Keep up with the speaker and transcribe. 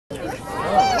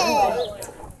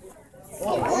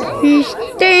He's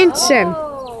dancing.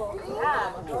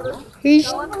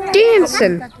 He's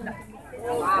dancing.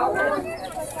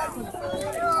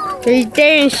 He's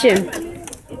dancing.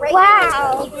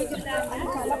 Wow.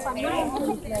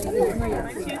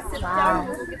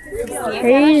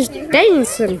 He's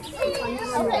dancing.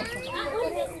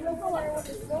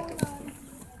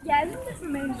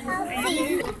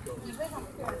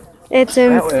 It's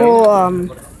in full,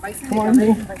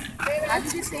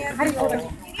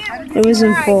 it was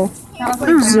in full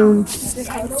zoom.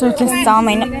 So just saw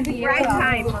me. Come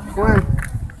on.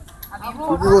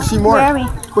 We can go see more.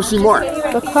 Go see more.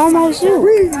 The Como Zoo.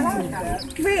 Wait,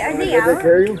 are they out?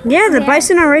 Yeah, the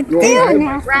bison are right there.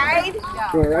 Ride? You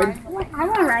want to ride? I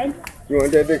want to ride. You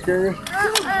want Dad to carry you?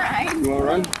 You want to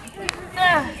run?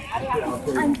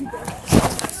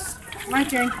 My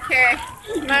turn. Okay.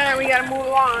 Now we gotta move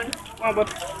along. Come on, bud.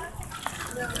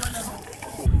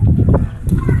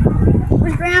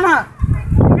 Where's Grandma?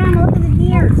 Grandma, look at the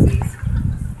deer.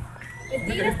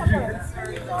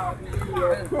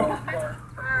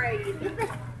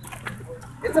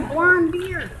 It's a blonde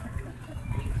deer.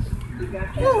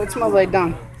 Oh, it smells like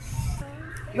dung.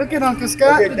 Look at Uncle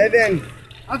Scott. Okay, dead end.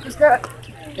 Uncle Scott.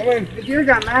 Come on. The deer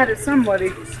got mad at somebody.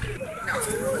 Right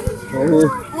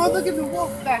Oh, look at the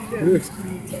wolf back there.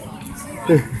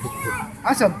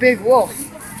 That's a big wolf.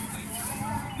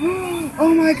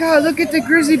 Oh my God, look at the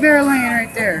grizzly bear laying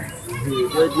right there.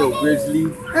 There's no grizzly.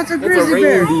 That's a That's a grizzly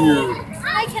bear. reindeer.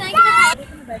 Hi, can I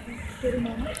get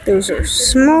a Those are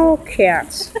small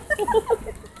cats.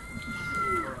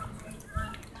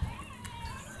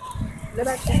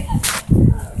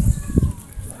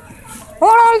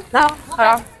 Hold on. No, hold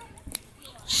on.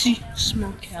 See,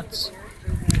 small cats.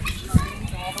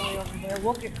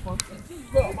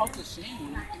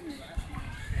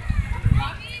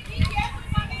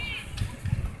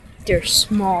 They're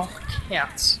small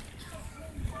cats.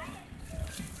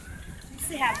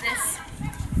 We have this.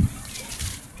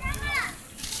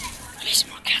 They're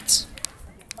small cats.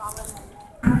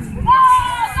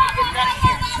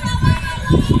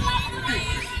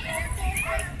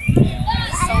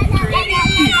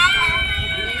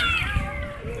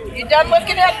 You done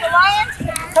looking at the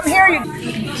lions? Come here, you.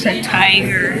 It's a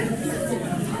tiger.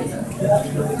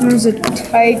 There's a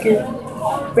tiger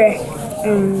back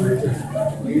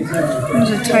there's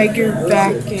a tiger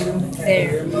back in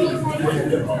there.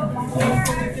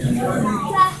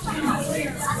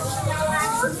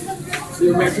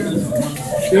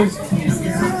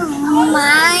 Oh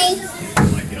my.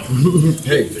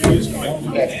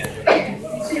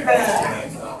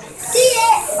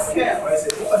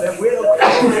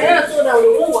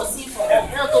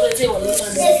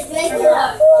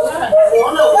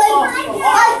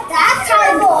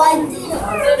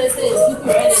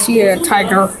 See the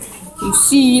tiger. You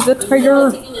see the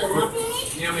tiger?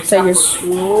 Tiger's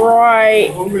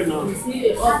right there.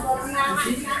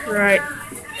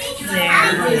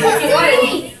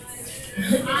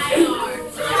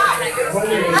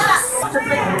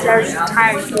 There's a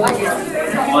tiger.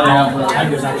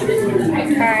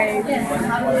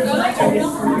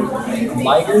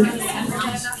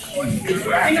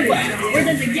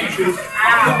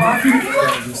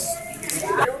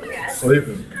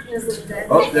 Sleeping.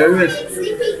 Oh, there it is.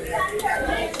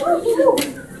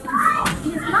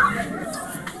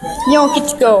 You don't get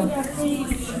to go.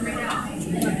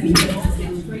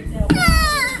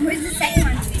 Where's the second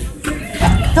one?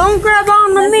 Don't grab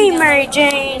on to me, Mary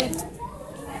Jane.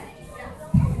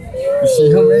 You see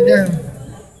him right there?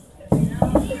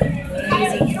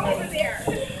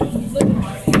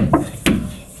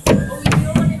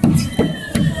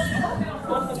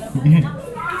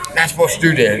 Not supposed to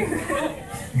do that.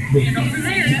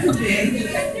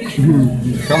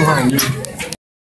 Come on.